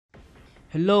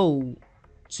Hello,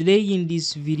 today in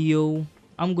this video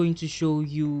I'm going to show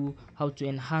you how to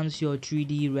enhance your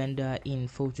 3D render in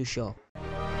Photoshop.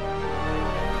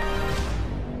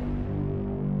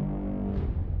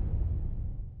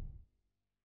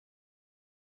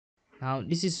 Now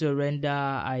this is a render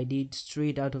I did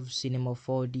straight out of Cinema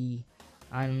 4D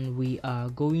and we are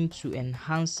going to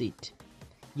enhance it.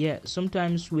 Yeah,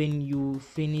 sometimes when you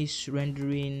finish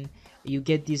rendering you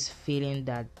get this feeling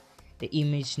that the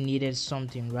image needed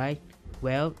something, right?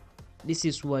 Well, this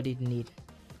is what it needs.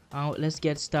 Now let's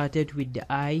get started with the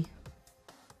eye.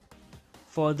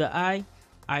 For the eye,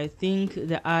 I think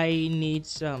the eye needs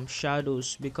some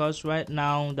shadows because right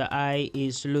now the eye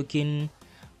is looking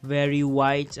very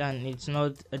white and it's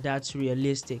not that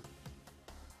realistic.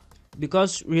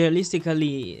 Because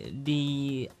realistically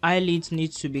the eyelids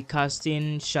needs to be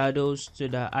casting shadows to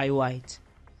the eye white.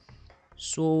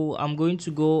 So I'm going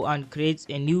to go and create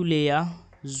a new layer,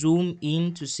 zoom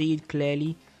in to see it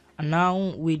clearly, and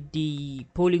now with the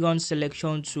polygon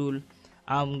selection tool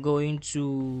I'm going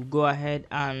to go ahead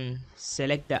and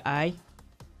select the eye.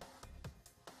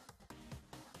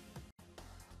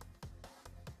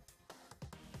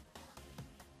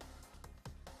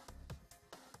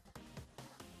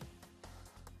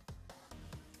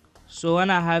 So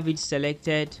when I have it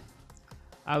selected,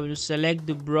 I will select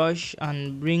the brush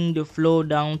and bring the flow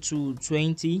down to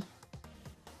 20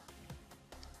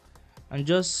 and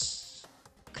just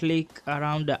click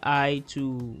around the eye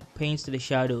to paint the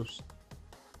shadows.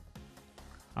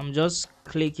 I'm just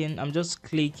clicking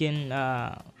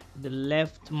the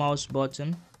left mouse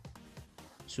button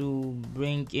to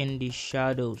bring in the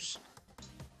shadows.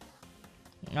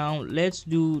 Now let's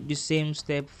do the same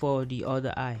step for the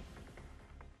other eye,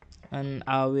 and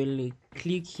I will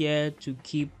click here to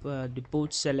keep the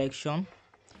both selection.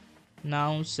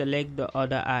 Now select the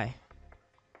other eye.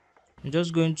 I'm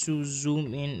just going to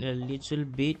zoom in a little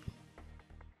bit.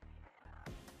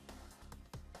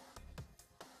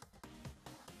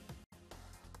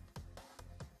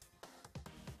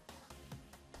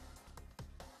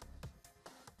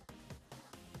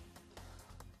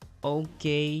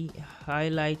 Okay,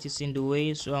 highlight is in the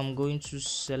way, so I'm going to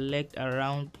select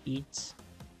around it.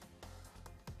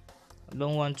 I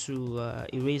don't want to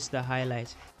erase the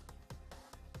highlight.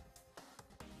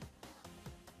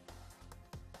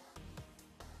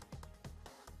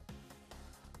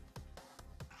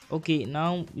 Okay,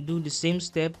 now we do the same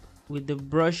step with the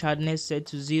brush hardness set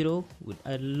to 0 with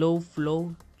a low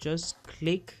flow. Just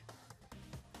click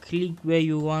where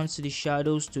you want the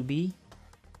shadows to be.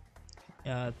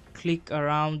 Click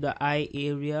around the eye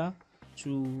area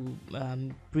to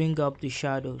bring up the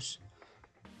shadows.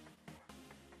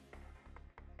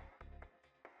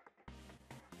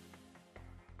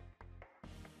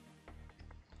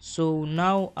 So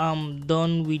now I'm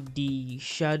done with the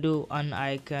shadow and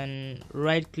I can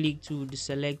right click to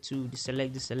deselect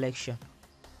the selection.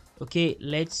 Okay,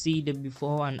 let's see the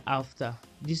before and after.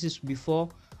 This is before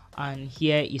and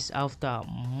here is after.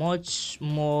 Much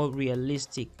more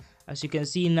realistic. As you can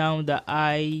see now, the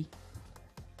eye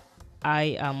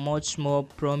are much more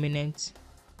prominent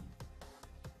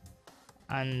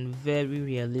and very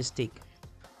realistic.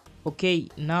 Okay,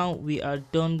 now we are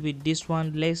done with this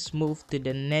one. Let's move to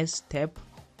the next step,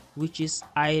 which is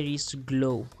iris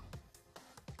glow.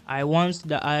 I want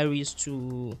the iris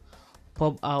to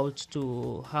pop out,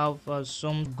 to have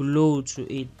some glow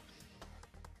to it.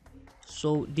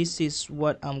 So this is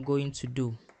what I'm going to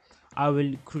do. I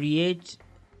will create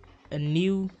a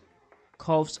new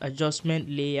curves adjustment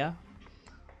layer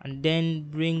and then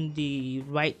bring the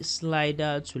right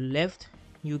slider to left.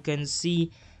 You can see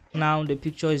now the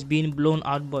picture is being blown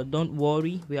out, but don't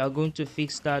worry, we are going to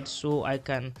fix that so I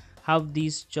can have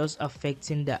this just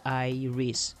affecting the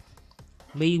iris.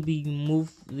 Maybe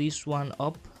move this one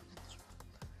up,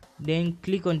 then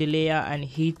click on the layer and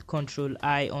hit Ctrl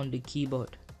I on the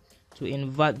keyboard to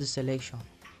invert the selection.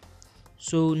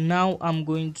 So now I'm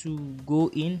going to go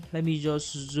in. Let me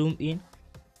just zoom in,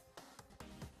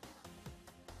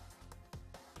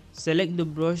 select the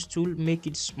brush tool, make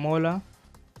it smaller,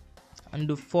 and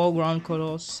the foreground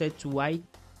color set to white.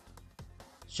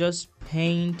 Just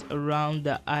paint around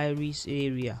the iris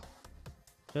area,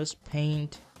 just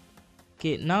paint.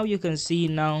 Okay, now you can see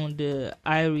now the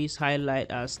iris highlight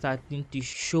are starting to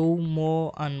show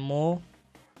more and more.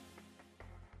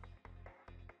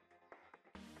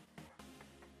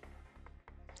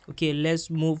 Okay, let's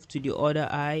move to the other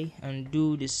eye and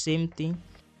do the same thing.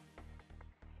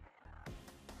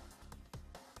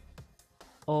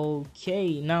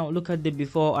 Okay, now look at the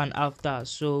before and after.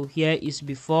 So here is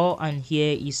before and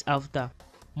here is after.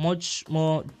 Much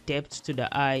more depth to the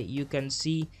eye. You can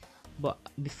see but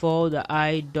before the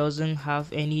eye doesn't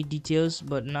have any details,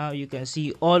 but now you can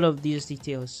see all of these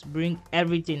details. Bring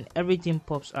everything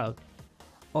pops out.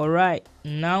 Alright,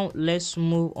 now let's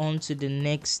move on to the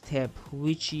next step,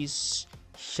 which is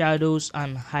shadows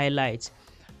and highlights.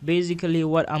 Basically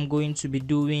what I'm going to be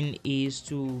doing is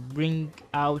to bring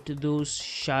out those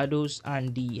shadows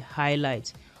and the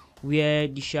highlights, where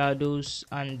the shadows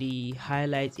and the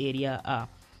highlight area are.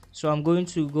 So I'm going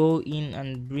to go in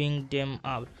and bring them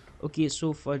out. Okay,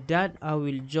 so for that I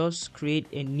will just create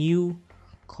a new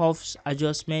curves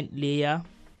adjustment layer.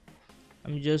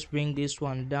 Let me just bring this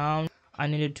one down,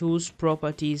 and in the tools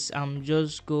properties I'm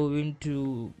just going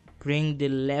to bring the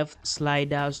left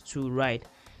sliders to right.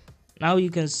 Now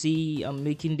you can see I'm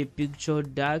making the picture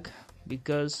dark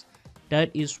because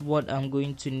that is what I'm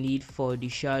going to need for the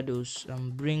shadows.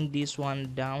 Bring this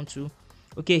one down to,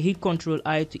 okay, hit Ctrl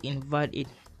I to invert it.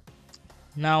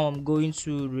 Now I'm going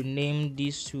to rename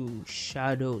this to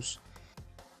shadows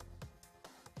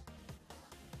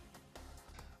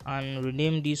and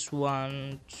rename this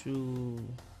one to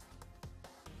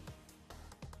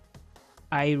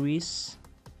iris.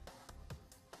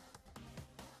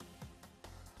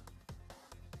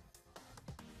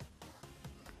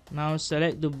 Now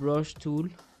select the brush tool,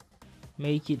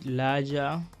 make it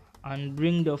larger and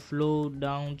bring the flow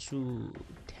down to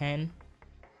 10.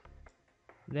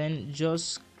 Then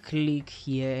just click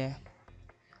here,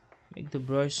 make the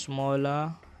brush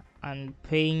smaller and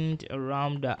paint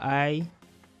around the eye,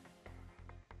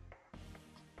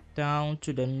 down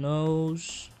to the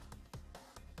nose,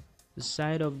 the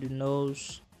side of the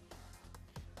nose,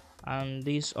 and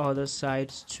these other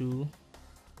sides too,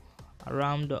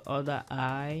 around the other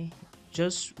eye,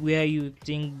 just where you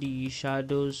think the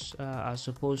shadows are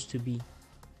supposed to be,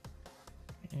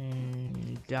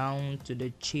 and down to the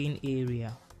chin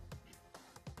area,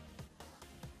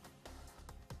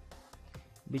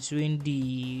 between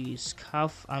the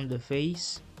scarf and the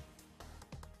face.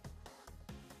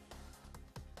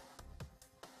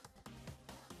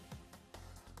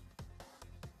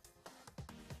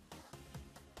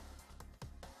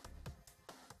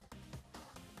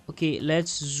 Okay,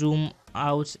 let's zoom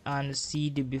out and see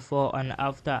the before and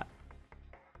after.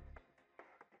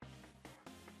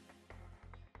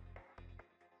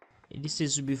 This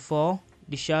is before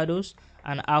the shadows,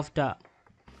 and after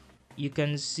you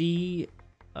can see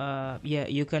yeah,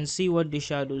 you can see what the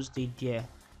shadows did here.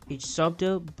 It's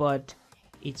subtle but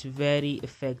it's very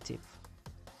effective.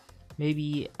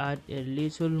 Maybe add a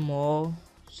little more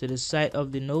to the side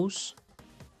of the nose.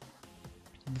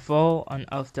 Before and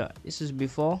after. This is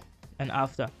before and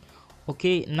after.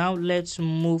 Okay, now let's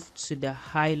move to the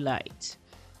highlight,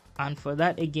 and for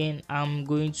that again I'm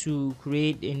going to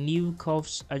create a new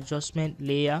curves adjustment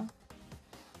layer.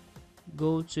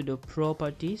 Go to the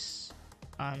properties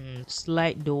and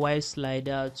slide the white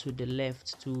slider to the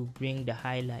left to bring the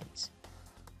highlights,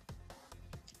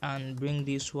 and bring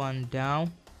this one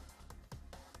down.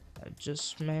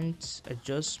 Adjustment.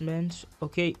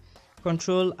 Okay,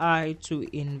 Control I to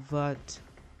invert,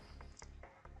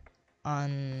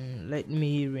 and let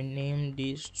me rename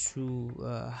this to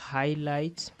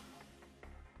highlight.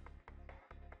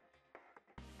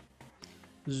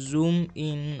 Zoom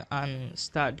in and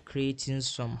start creating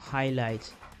some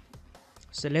highlight.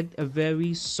 Select a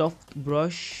very soft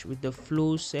brush with the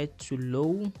flow set to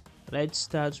low. Let's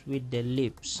start with the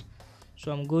lips.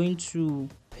 So I'm going to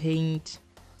paint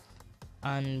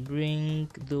and bring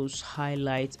those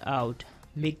highlights out.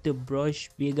 Make the brush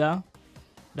bigger,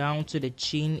 down to the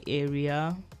chin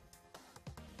area.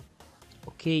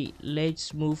 Okay,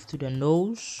 let's move to the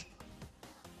nose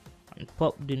and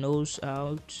pop the nose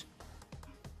out,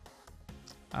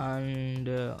 and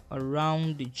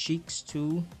around the cheeks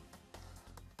too,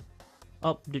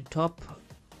 up the top,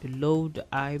 below the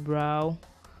eyebrow,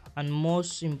 and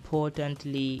most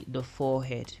importantly the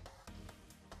forehead.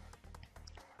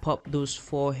 Pop those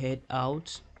forehead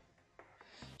out.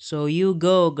 So you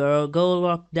go, girl, go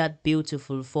rock that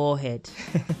beautiful forehead.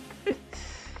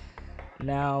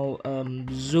 Now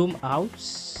zoom out,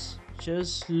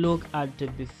 just look at the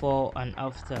before and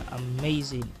after.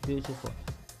 Amazing, beautiful.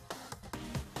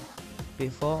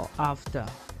 Before, after,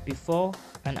 before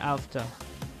and after.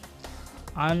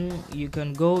 And you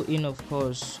can go in, of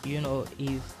course, you know,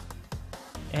 if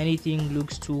anything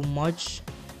looks too much,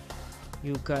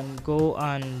 you can go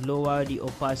and lower the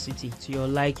opacity to your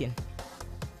liking.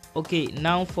 Okay,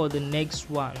 now for the next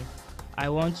one, I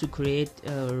want to create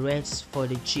reds for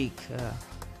the cheek,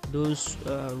 those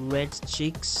red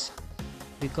cheeks,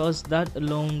 because that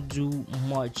alone do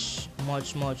much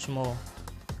more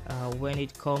when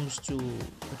it comes to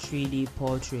a 3D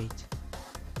portrait.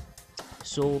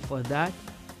 So for that,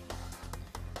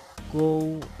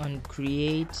 go and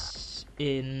create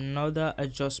another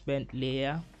adjustment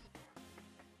layer.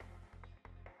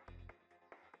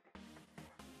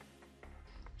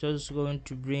 Just going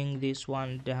to bring this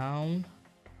one down,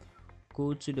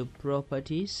 go to the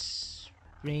properties,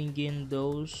 bring in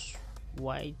those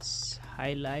whites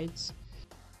highlights,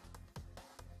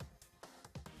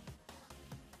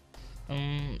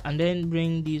 and then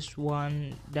bring this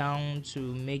one down to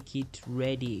make it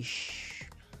reddish.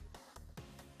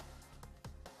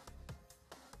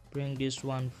 Bring this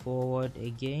one forward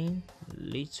again a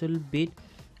little bit.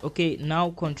 Okay,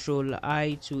 now Control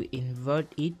I to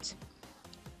invert it,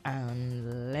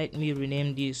 and let me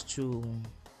rename this to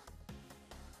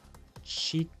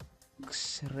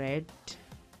cheeks red,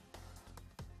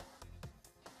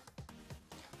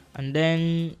 and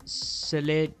then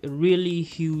select a really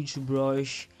huge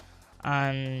brush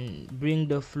and bring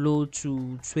the flow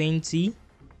to 20,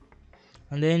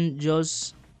 and then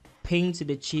just paint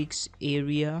the cheeks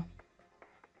area.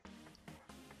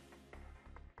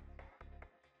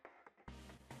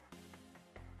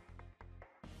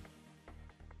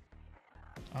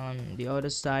 On the other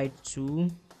side too,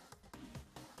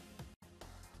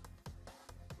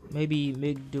 maybe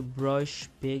make the brush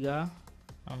bigger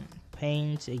and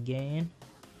paint again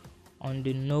on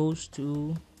the nose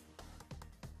too.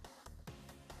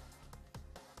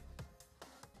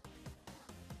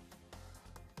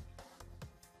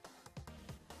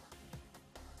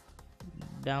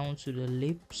 Down to the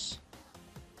lips.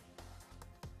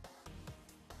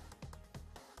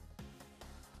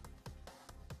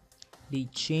 The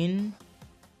chin.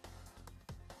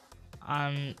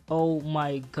 And oh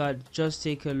my god, just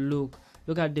take a look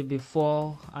at the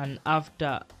before and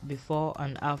after,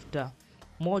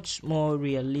 much more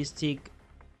realistic.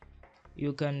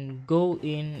 You can go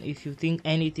in, if you think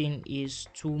anything is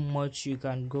too much, you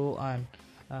can go and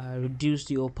reduce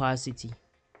the opacity.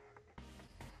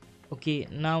 Okay,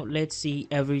 now let's see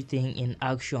everything in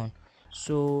action.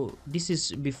 So this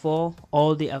is before,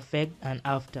 all the effect, and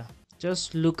after.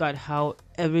 Just look at how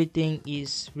everything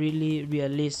is really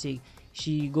realistic.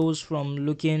 She goes from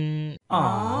looking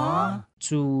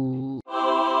to,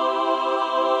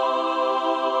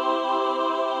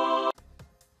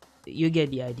 you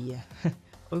get the idea.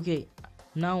 Okay,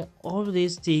 now all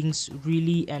these things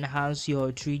really enhance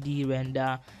your 3D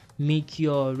render, make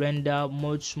your render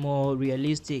much more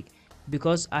realistic,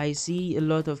 because I see a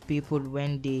lot of people,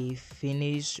 when they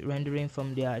finish rendering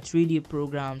from their 3D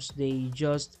programs, they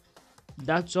just,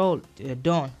 that's all, they're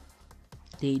done.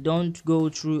 They don't go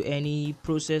through any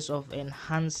process of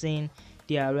enhancing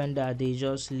their render, they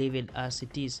just leave it as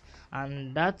it is,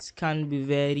 and that can be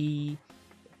very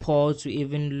poor to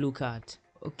even look at.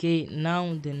 Okay,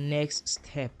 now the next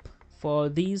step. For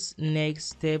this next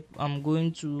step, I'm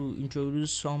going to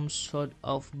introduce some sort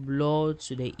of blur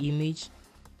to the image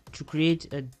to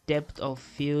create a depth of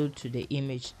field to the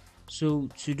image. So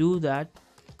to do that,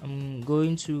 I'm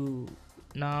going to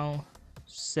now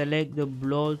select the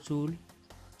blur tool,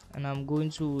 and I'm going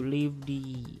to leave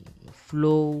the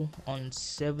flow on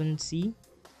 70,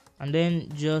 and then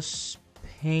just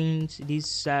paint this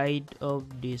side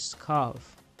of the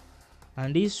scarf,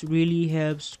 and this really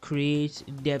helps create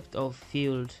depth of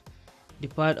field, the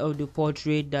part of the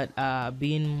portrait that are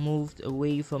being moved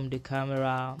away from the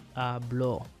camera are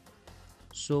blur.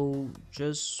 So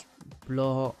just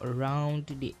blur around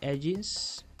the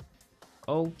edges.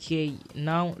 Okay,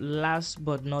 now last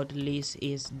but not least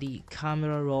is the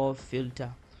camera raw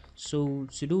filter. So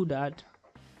to do that,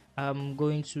 I'm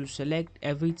going to select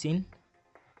everything,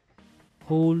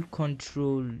 hold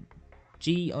Ctrl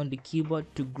G on the keyboard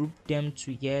to group them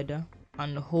together,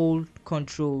 and hold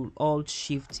Ctrl Alt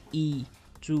Shift E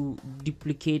to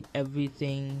duplicate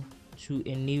everything to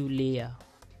a new layer.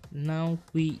 Now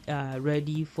we are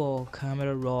ready for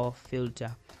camera raw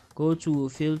filter. Go to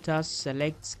filters,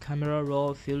 select camera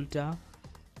raw filter.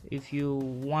 If you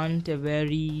want a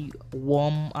very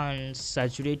warm and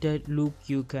saturated look,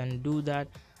 you can do that,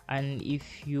 and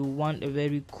if you want a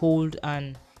very cold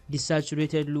and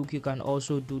desaturated look, you can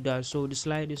also do that. So the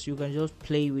sliders, you can just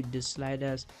play with the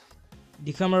sliders.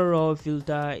 The camera raw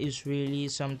filter is really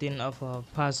something of a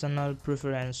personal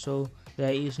preference, so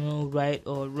there is no right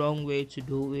or wrong way to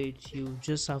do it. You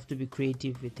just have to be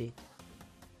creative with it.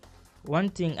 One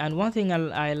thing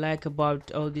I like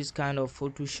about all these kind of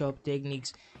Photoshop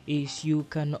techniques is you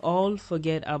can all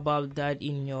forget about that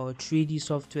in your 3D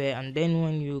software, and then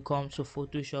when you come to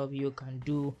Photoshop, you can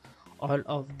do all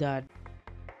of that.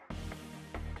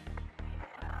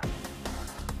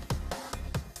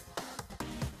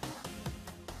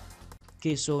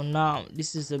 Okay, so now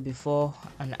this is the before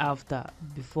and after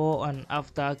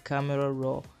camera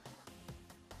raw.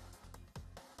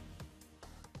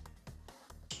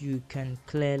 You can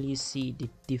clearly see the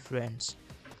difference.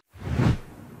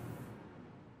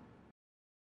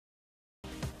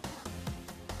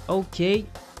 Okay,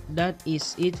 that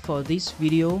is it for this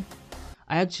video.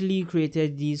 I actually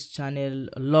created this channel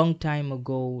a long time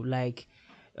ago, like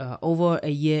over a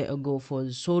year ago, for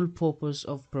the sole purpose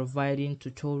of providing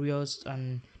tutorials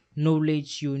and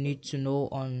knowledge you need to know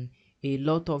on a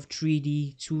lot of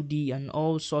 3D, 2D and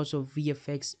all sorts of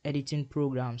VFX editing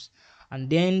programs. And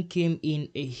then came in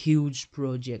a huge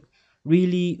project,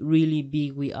 really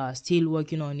big. We are still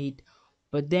working on it,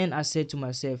 but then I said to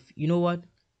myself, you know what,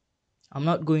 I'm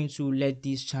not going to let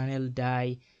this channel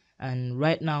die. And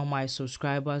right now my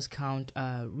subscribers count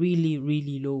are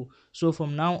really low, so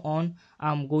from now on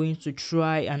I'm going to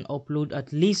try and upload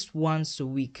at least once a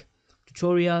week,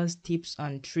 tutorials, tips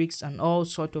and tricks and all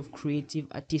sort of creative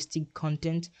artistic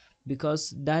content,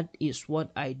 because that is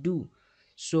what I do.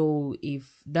 So if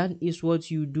that is what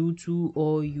you do too,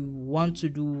 or you want to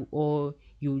do, or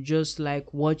you just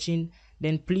like watching,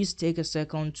 then please take a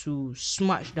second to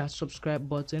smash that subscribe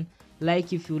button,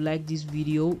 like if you like this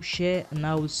video, share, and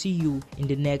I will see you in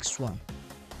the next one.